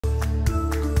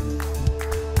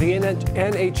The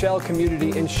NHL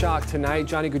community in shock tonight.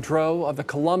 Johnny Gaudreau of the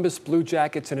Columbus Blue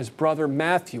Jackets and his brother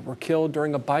Matthew were killed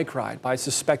during a bike ride by a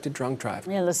suspected drunk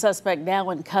driver. Yeah, the suspect now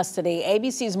in custody.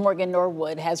 ABC's Morgan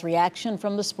Norwood has reaction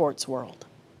from the sports world.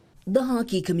 The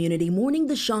hockey community mourning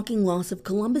the shocking loss of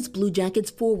Columbus Blue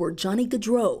Jackets forward Johnny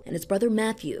Gaudreau and his brother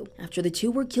Matthew after the two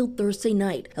were killed Thursday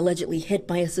night, allegedly hit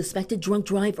by a suspected drunk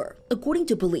driver. According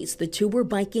to police, the two were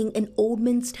biking in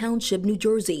Oldmans Township, New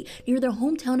Jersey, near their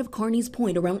hometown of Carneys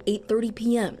Point around 8:30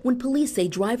 p.m. when police say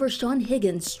driver Sean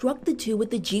Higgins struck the two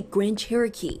with the Jeep Grand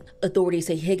Cherokee. Authorities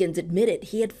say Higgins admitted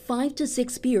he had 5 to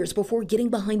 6 beers before getting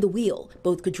behind the wheel.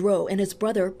 Both Gaudreau and his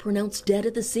brother pronounced dead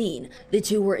at the scene. The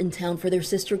two were in town for their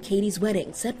sister Katie's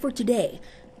wedding, set for today,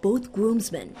 both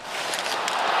groomsmen.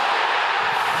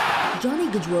 Johnny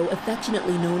Gaudreau,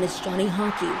 affectionately known as Johnny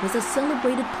Hockey, was a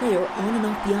celebrated player on and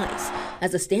off the ice.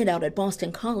 As a standout at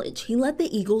Boston College, he led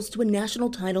the Eagles to a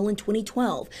national title in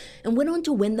 2012 and went on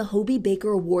to win the Hobey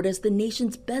Baker Award as the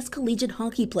nation's best collegiate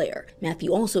hockey player.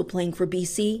 Matthew also playing for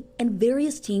BC and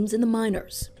various teams in the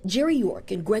minors. Jerry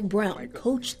York and Greg Brown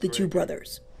coached the two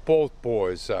brothers. Both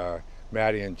boys,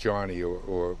 Matty and Johnny,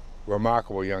 were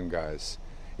remarkable young guys.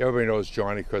 Everybody knows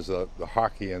Johnny because of the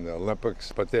hockey and the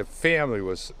Olympics, but their family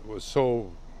was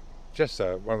so just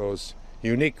one of those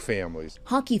unique families.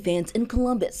 Hockey fans in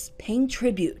Columbus paying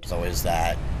tribute. There's always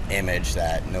that image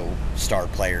that no star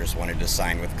players wanted to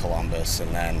sign with Columbus,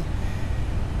 and then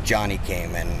Johnny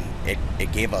came and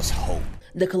it gave us hope.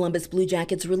 The Columbus Blue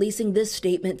Jackets releasing this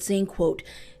statement saying, quote,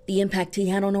 "The impact he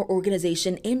had on our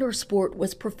organization and our sport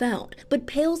was profound, but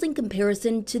pales in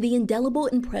comparison to the indelible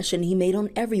impression he made on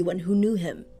everyone who knew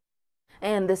him."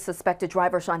 And this suspected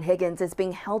driver, Sean Higgins, is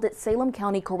being held at Salem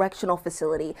County Correctional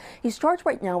Facility. He's charged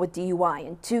right now with DUI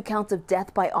and 2 counts of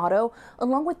death by auto,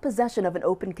 along with possession of an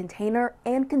open container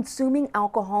and consuming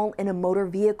alcohol in a motor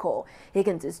vehicle.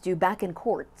 Higgins is due back in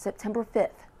court September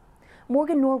 5th.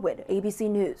 Morgan Norwood, ABC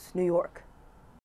News, New York.